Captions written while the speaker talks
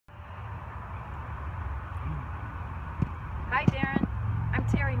Hi Darren, I'm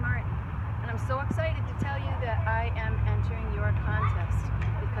Terry Martin, and I'm so excited to tell you that I am entering your contest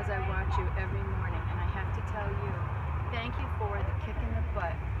because I watch you every morning, and I have to tell you, thank you for the kick in the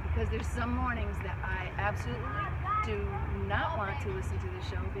butt, because there's some mornings that I absolutely do not want to listen to the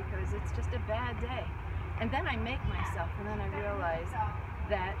show because it's just a bad day. And then I make myself, and then I realize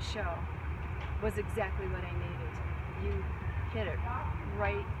that show was exactly what I needed. You hit it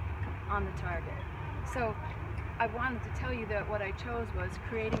right on the target. So I wanted to tell you that what I chose was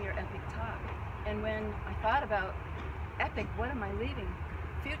creating your epic talk. And when I thought about epic, what am I leaving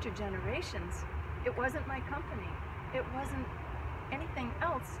future generations? It wasn't my company. It wasn't anything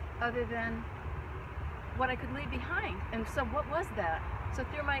else other than what I could leave behind. And so what was that? So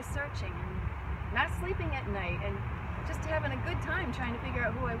through my searching and not sleeping at night and just having a good time trying to figure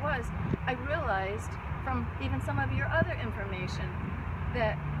out who I was, I realized from even some of your other information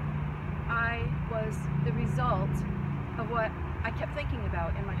that I was the result of what I kept thinking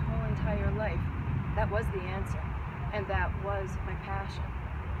about in my whole entire life. That was the answer, and that was my passion.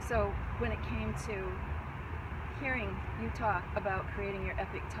 So when it came to hearing you talk about creating your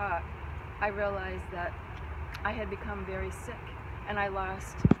epic talk, I realized that I had become very sick, and I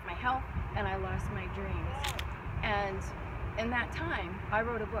lost my health, and I lost my dreams. And in that time, I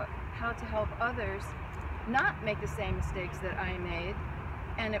wrote a book, How to Help Others Not Make the Same Mistakes that I made.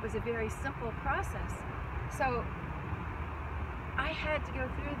 And it was a very simple process. So I had to go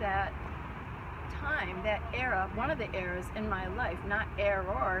through that time, that era, one of the eras in my life, not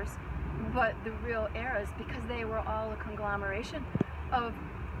errors, but the real eras, because they were all a conglomeration of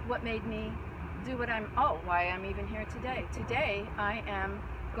what made me do what why I'm even here today. Today I am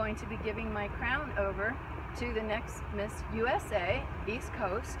going to be giving my crown over to the next Miss USA, East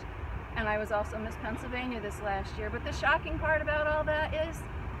Coast. And I was also Miss Pennsylvania this last year. But the shocking part about all that is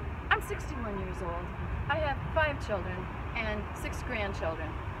I'm 61 years old. I have 5 children and 6 grandchildren.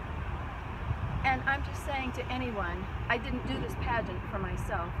 And I'm just saying to anyone, I didn't do this pageant for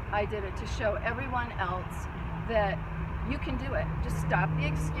myself. I did it to show everyone else that you can do it. Just stop the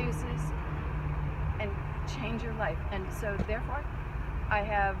excuses and change your life. And so therefore, I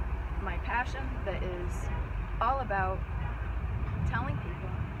have my passion that is all about telling people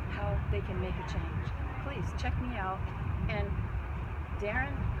how they can make a change. Please check me out. And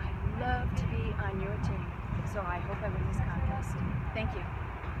Darren, I'd love to be on your team. So I hope I win this contest. Thank you.